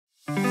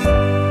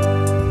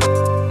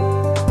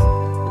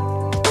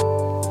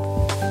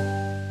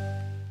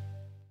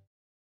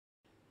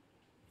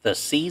The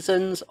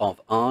Seasons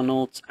of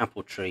Arnold's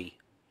Apple Tree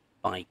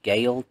by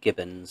Gail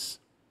Gibbons.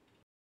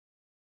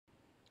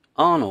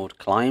 Arnold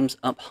climbs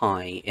up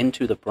high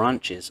into the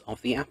branches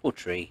of the apple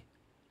tree.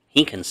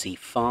 He can see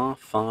far,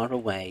 far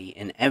away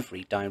in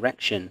every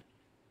direction.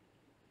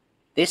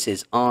 This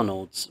is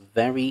Arnold's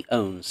very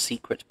own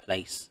secret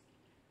place.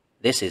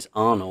 This is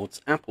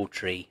Arnold's apple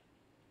tree.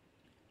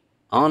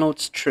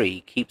 Arnold's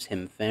tree keeps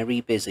him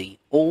very busy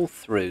all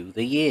through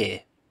the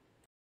year.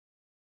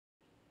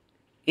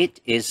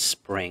 It is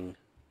spring.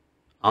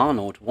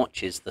 Arnold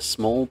watches the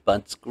small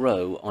buds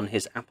grow on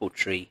his apple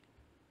tree.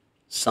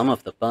 Some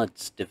of the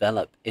buds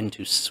develop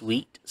into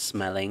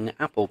sweet-smelling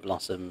apple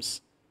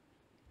blossoms.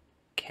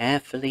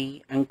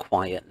 Carefully and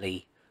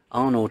quietly,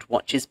 Arnold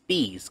watches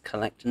bees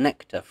collect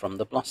nectar from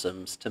the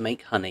blossoms to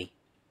make honey.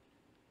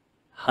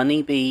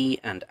 Honey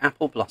bee and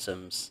apple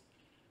blossoms.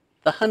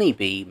 The honey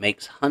bee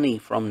makes honey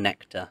from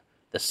nectar,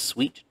 the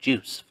sweet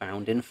juice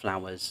found in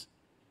flowers.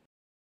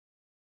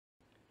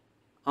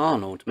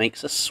 Arnold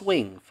makes a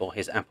swing for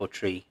his apple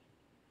tree.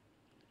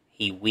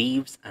 He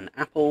weaves an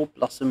apple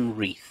blossom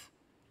wreath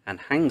and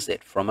hangs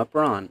it from a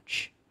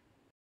branch.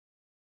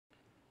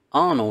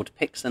 Arnold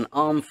picks an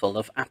armful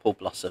of apple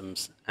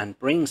blossoms and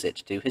brings it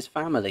to his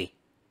family.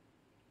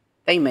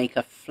 They make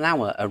a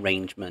flower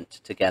arrangement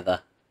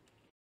together.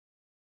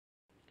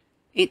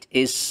 It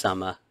is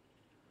summer.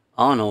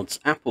 Arnold's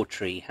apple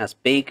tree has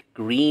big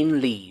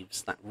green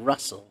leaves that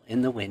rustle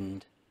in the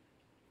wind.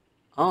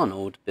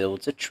 Arnold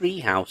builds a tree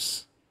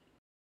house.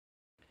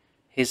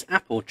 His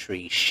apple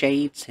tree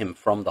shades him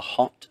from the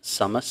hot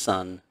summer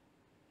sun.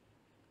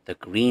 The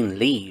green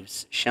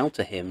leaves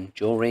shelter him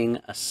during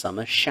a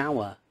summer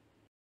shower.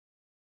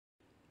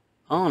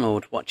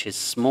 Arnold watches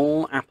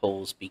small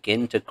apples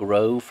begin to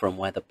grow from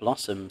where the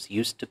blossoms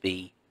used to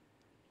be.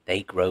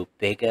 They grow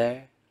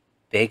bigger,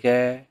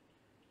 bigger,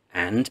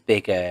 and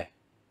bigger.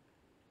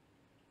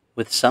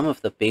 With some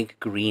of the big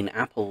green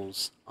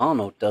apples,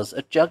 Arnold does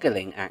a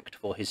juggling act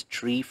for his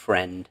tree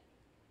friend.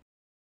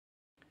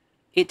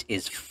 It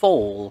is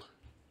fall.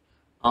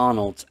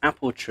 Arnold's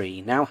apple tree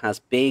now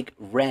has big,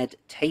 red,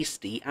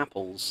 tasty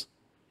apples.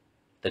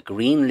 The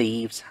green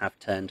leaves have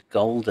turned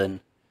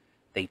golden.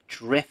 They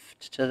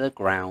drift to the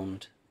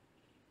ground.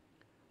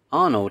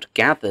 Arnold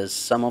gathers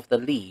some of the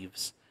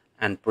leaves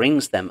and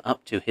brings them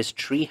up to his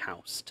tree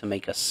house to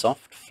make a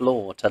soft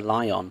floor to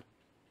lie on.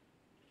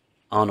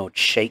 Arnold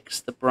shakes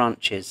the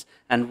branches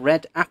and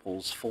red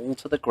apples fall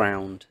to the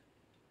ground.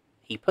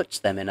 He puts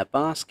them in a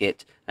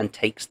basket and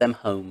takes them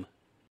home.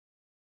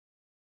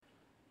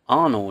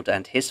 Arnold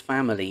and his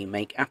family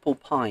make apple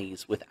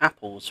pies with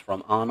apples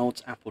from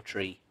Arnold's apple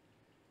tree.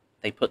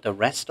 They put the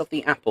rest of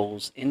the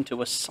apples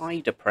into a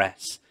cider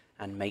press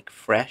and make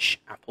fresh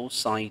apple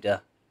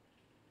cider.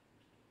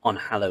 On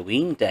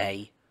Halloween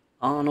Day,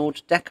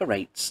 Arnold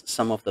decorates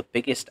some of the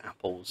biggest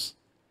apples.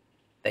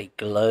 They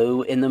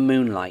glow in the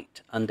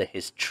moonlight under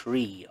his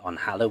tree on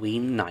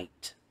Halloween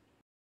night.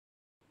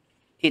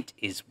 It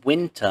is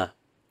winter.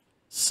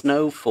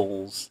 Snow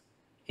falls.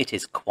 It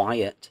is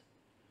quiet.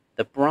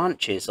 The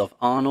branches of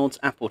Arnold's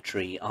apple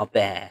tree are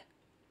bare.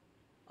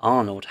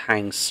 Arnold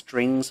hangs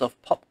strings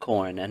of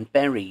popcorn and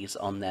berries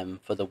on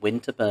them for the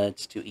winter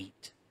birds to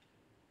eat.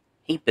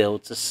 He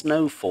builds a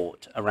snow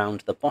fort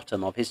around the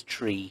bottom of his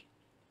tree.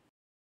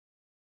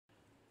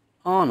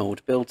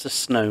 Arnold builds a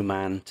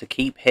snowman to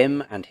keep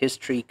him and his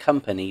tree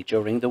company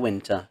during the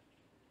winter.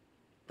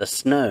 The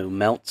snow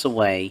melts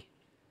away.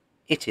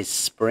 It is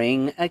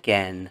spring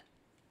again.